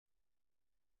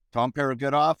Tom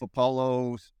Peregoodoff,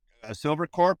 Apollo Silver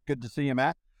Corp. Good to see you,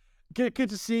 Matt. Good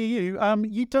to see you.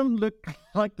 You don't look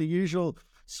like the usual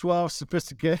suave,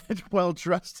 sophisticated,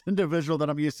 well-dressed individual that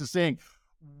I'm used to seeing.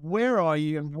 Where are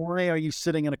you, and why are you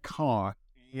sitting in a car?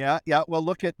 Yeah. Well,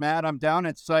 look at Matt. I'm down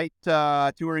at site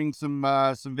touring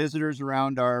some visitors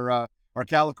around our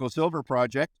Calico Silver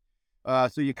Project.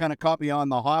 So you kind of caught me on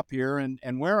the hop here,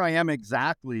 and where I am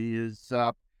exactly is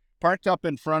parked up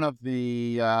in front of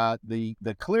the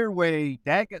Clearway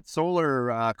Daggett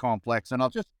Solar Complex, and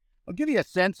I'll give you a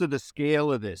sense of the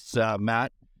scale of this,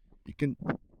 Matt.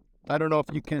 I don't know if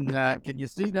you can you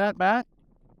see that, Matt?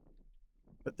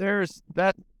 But there's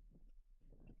that.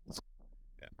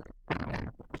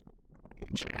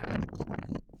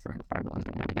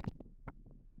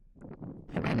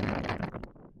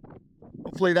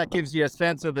 Hopefully that gives you a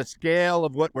sense of the scale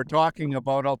of what we're talking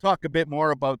about. I'll talk a bit more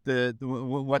about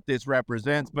what this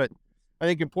represents, but I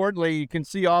think importantly, you can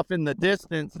see off in the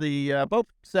distance, the about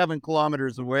 7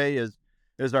 kilometers away is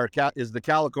the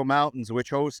Calico Mountains, which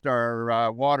host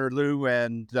our Waterloo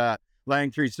and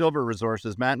Langtree silver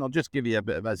resources, Matt. And I'll just give you a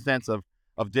bit of a sense of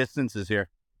distances here.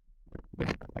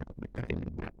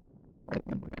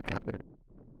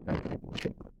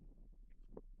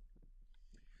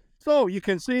 So you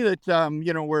can see that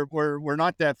we're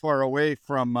not that far away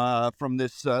from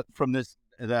this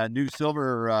new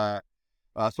silver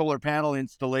solar panel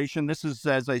installation. This is,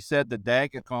 as I said, the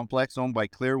Daggett complex owned by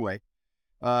Clearway.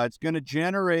 It's going to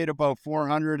generate about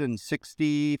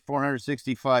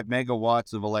 465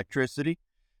 megawatts of electricity.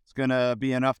 It's going to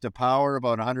be enough to power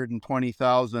about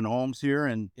 120,000 homes here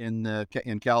in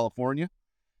California.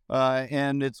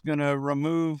 And it's going to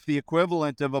remove the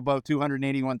equivalent of about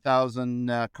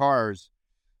 281,000 cars,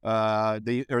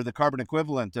 the carbon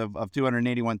equivalent of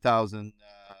 281,000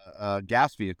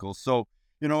 gas vehicles. So,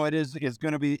 it is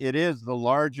the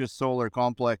largest solar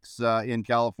complex in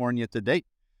California to date.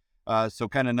 So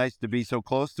kind of nice to be so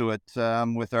close to it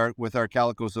with our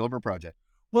Calico Silver Project.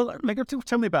 Well,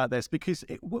 tell me about this, because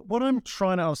what I'm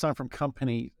trying to understand from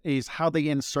companies is how they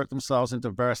insert themselves into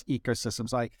various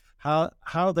ecosystems, like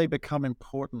how they become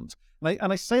important.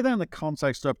 And I say that in the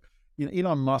context of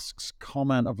Elon Musk's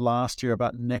comment of last year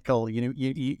about nickel.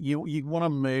 You want to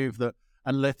move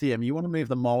and lithium. You want to move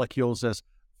the molecules as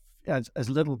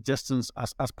little distance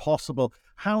as possible.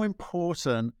 How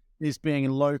important is being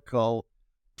local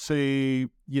to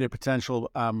potential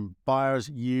buyers,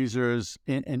 users,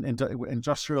 in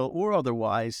industrial or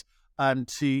otherwise, and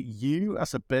to you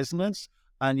as a business,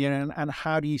 and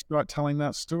how do you start telling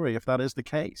that story if that is the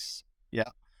case? Yeah,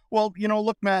 well,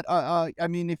 look, Matt. I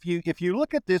mean, if you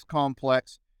look at this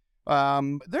complex,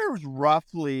 there's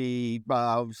roughly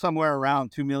somewhere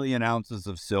around 2 million ounces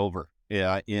of silver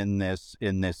in this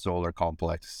solar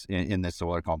complex in this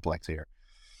solar complex here.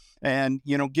 And,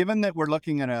 given that we're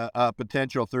looking at a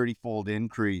potential 30-fold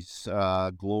increase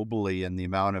globally in the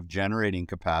amount of generating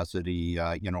capacity,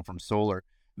 from solar,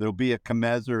 there'll be a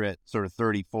commensurate sort of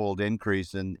 30-fold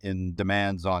increase in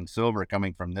demands on silver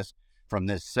coming from this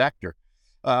sector.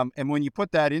 And when you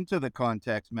put that into the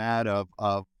context, Matt,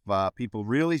 of people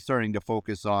really starting to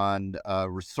focus on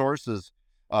resources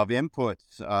of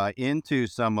inputs into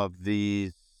some of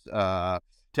these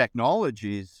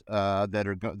technologies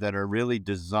that are really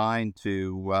designed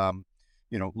to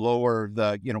lower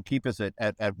the keep us at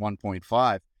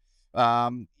 1.5.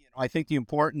 I think the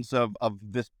importance of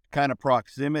this kind of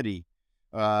proximity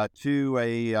to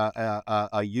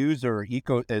a user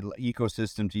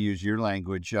ecosystem, to use your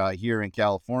language, here in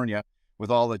California, with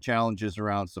all the challenges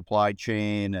around supply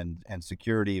chain and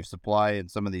security of supply and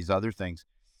some of these other things,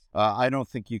 I don't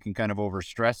think you can kind of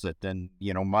overstress it. And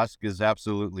Musk is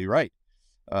absolutely right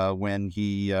when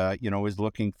he is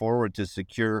looking forward to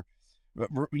secure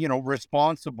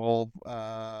responsible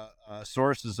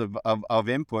sources of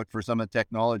input for some of the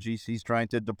technologies he's trying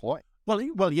to deploy.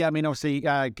 Well, yeah. I mean, obviously,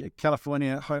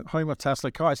 California, home of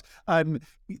Tesla cars.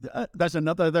 There's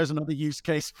another use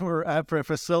case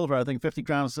for silver. I think 50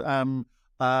 grams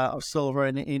of silver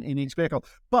in each vehicle.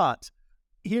 But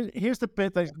here's the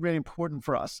bit that's really important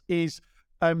for us: is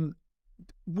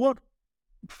what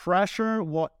pressure,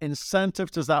 what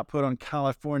incentive does that put on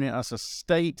California as a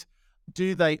state?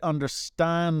 Do they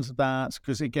understand that?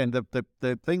 Because again,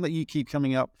 the thing that you keep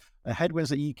coming up, the headwinds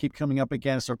that you keep coming up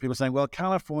against, are people saying, well,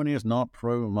 California is not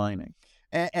pro-mining.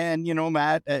 And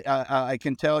Matt, I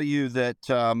can tell you that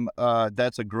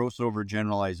that's a gross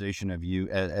overgeneralization of you,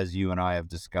 as you and I have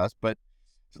discussed. But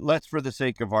let's, for the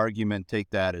sake of argument, take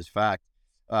that as fact.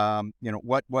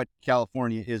 What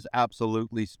California is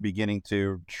absolutely beginning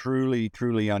to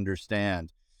truly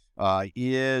understand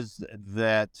is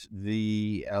that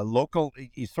the local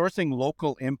sourcing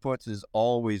local inputs is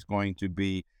always going to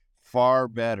be far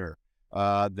better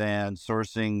than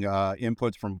sourcing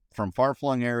inputs from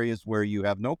far-flung areas where you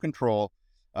have no control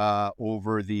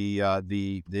over the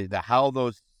how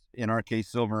those, in our case,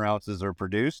 silver ounces are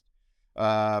produced.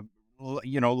 Let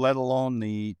alone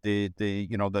the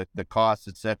costs,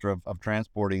 etc., of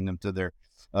transporting them to their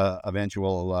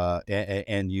eventual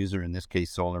end user, in this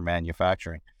case, solar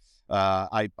manufacturing.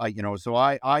 I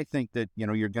think that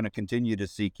you're going to continue to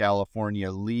see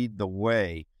California lead the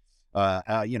way.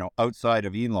 Outside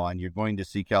of Elon, you're going to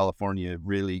see California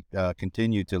really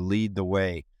continue to lead the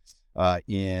way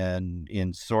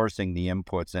in sourcing the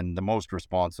inputs in the most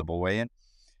responsible way. And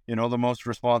the most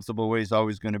responsible way is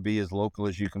always going to be as local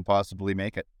as you can possibly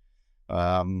make it.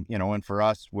 And for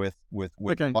us, with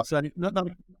okay, so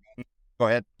go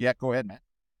ahead, go ahead, man.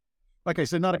 Okay,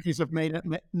 so not a case of made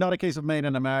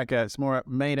in America. It's more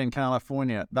made in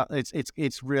California. That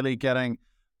it's really getting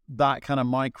that kind of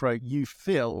micro you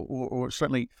feel, or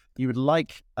certainly you would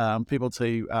like people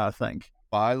to think.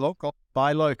 Buy local.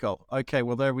 Okay,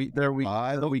 well there we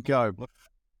go.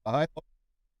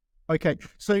 Okay,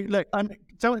 so look,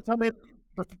 tell me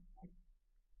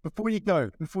before you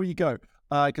go,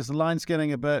 because the line's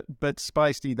getting a bit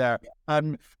spicy there.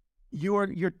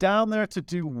 You're down there to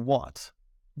do what?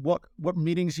 What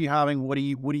meetings are you having? What are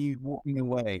you walking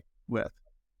away with?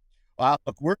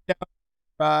 Look, we're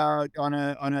down on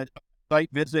a site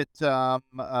visit,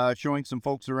 showing some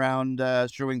folks around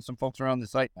the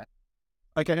site.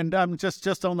 Okay, and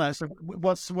just on that, so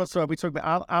what's are we talking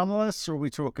about analysts, or are we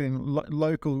talking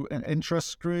local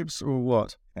interest groups, or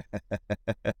what?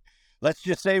 Let's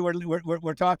just say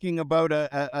we're talking about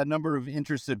a number of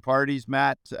interested parties,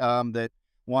 Matt, that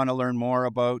want to learn more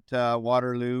about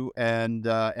Waterloo and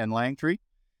Langtree.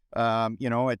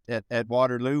 At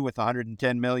Waterloo, with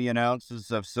 110 million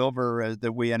ounces of silver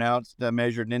that we announced,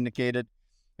 measured and indicated,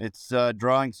 it's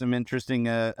drawing some interesting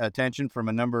attention from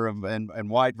a number of and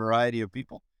wide variety of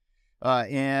people. Look,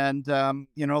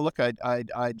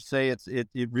 I'd say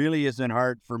it really isn't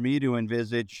hard for me to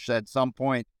envisage at some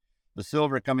point the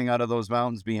silver coming out of those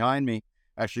mountains behind me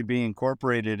actually being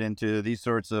incorporated into these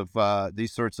sorts of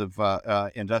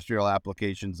industrial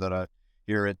applications that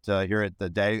here at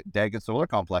the Daggett Solar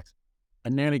Complex. I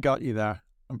nearly got you there,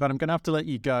 but I'm going to have to let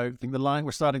you go. I think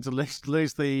we're starting to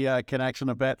lose the connection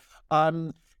a bit.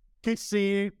 Good to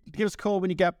see you. Give us a call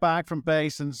when you get back from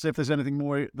base and see if there's anything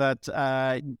more that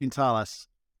you can tell us.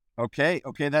 Okay,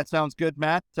 that sounds good,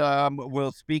 Matt.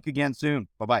 We'll speak again soon.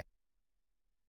 Bye-bye.